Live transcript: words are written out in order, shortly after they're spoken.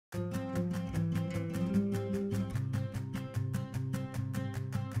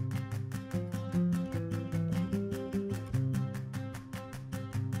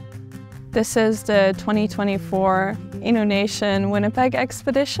This is the 2024 Innu Nation Winnipeg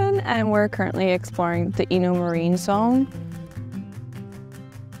expedition, and we're currently exploring the Innu Marine Zone.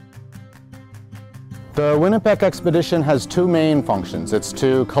 The Uinipeku expedition has two main functions. It's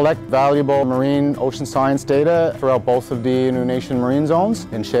to collect valuable marine ocean science data throughout both of the Innu Nation marine zones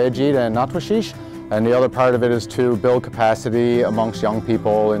in Shayajit and Natwashish. And the other part of it is to build capacity amongst young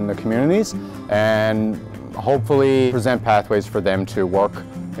people in the communities and hopefully present pathways for them to work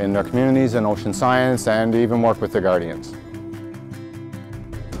in their communities in ocean science and even work with the guardians.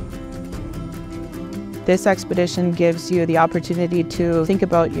 This expedition gives you the opportunity to think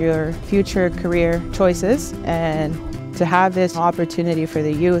about your future career choices, and to have this opportunity for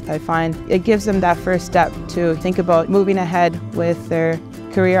the youth, I find it gives them that first step to think about moving ahead with their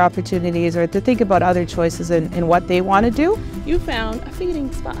career opportunities, or to think about other choices in what they want to do. You found a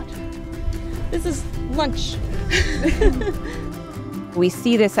feeding spot. This is lunch. We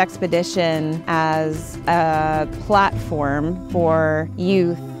see this expedition as a platform for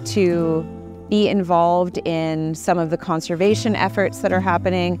youth to be involved in some of the conservation efforts that are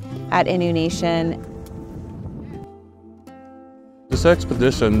happening at Innu Nation. This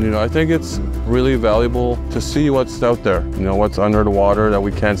expedition, I think it's really valuable to see what's out there, what's under the water that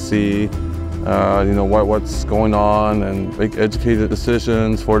we can't see, what's going on, and make educated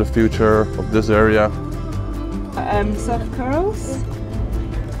decisions for the future of this area. Soft curls.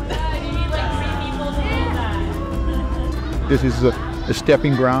 This is a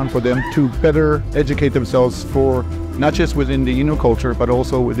stepping ground for them to better educate themselves for not just within the Innu culture, but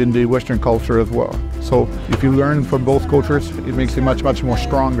also within the Western culture as well. So if you learn from both cultures, it makes you much, much more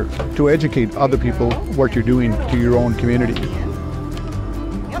stronger to educate other people what you're doing to your own community.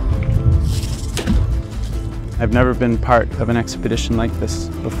 I've never been part of an expedition like this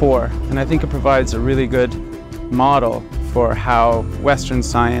before, and I think it provides a really good model for how Western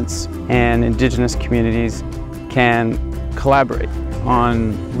science and Indigenous communities can collaborate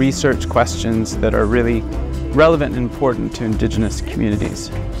on research questions that are really relevant and important to Indigenous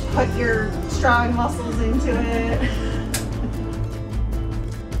communities. Put your strong muscles into it.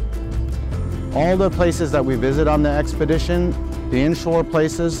 All the places that we visit on the expedition, the inshore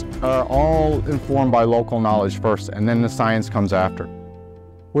places, are all informed by local knowledge first, and then the science comes after.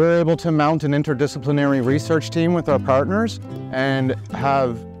 We're able to mount an interdisciplinary research team with our partners and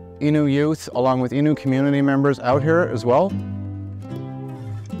have Innu youth along with Innu community members out here as well.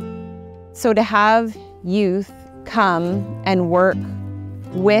 So to have youth come and work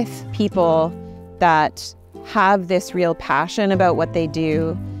with people that have this real passion about what they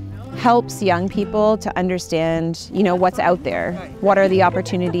do helps young people to understand, what's out there. What are the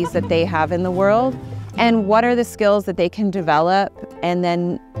opportunities that they have in the world, and what are the skills that they can develop and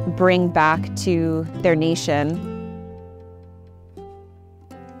then bring back to their nation.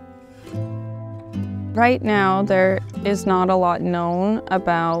 Right now, there is not a lot known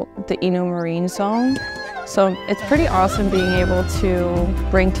about the Innu Marine Zone. So it's pretty awesome being able to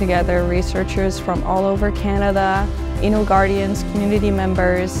bring together researchers from all over Canada, Innu guardians, community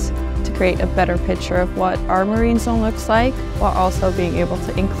members, to create a better picture of what our marine zone looks like, while also being able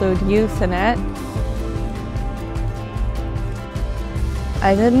to include youth in it.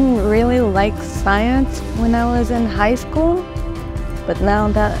 I didn't really like science when I was in high school, but now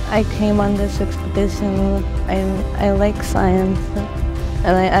that I came on this expedition, I like science,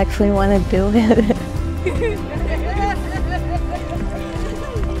 and I actually want to do it.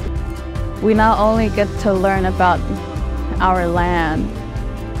 We not only get to learn about our land,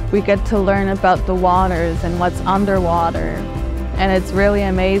 we get to learn about the waters and what's underwater. And it's really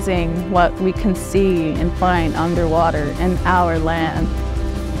amazing what we can see and find underwater in our land.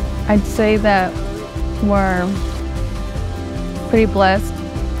 I'd say that we're pretty blessed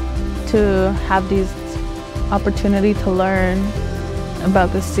to have this opportunity to learn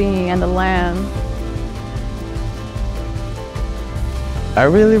about the sea and the land. I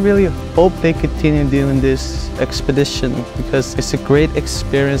really hope they continue doing this expedition, because it's a great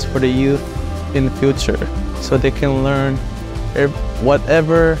experience for the youth in the future, so they can learn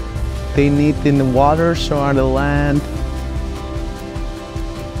whatever they need in the waters or on the land.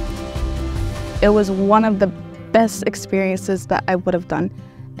 It was one of the best experiences that I would have done,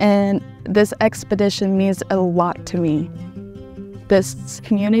 and this expedition means a lot to me. This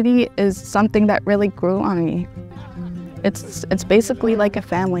community is something that really grew on me. It's basically like a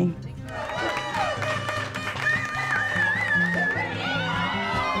family.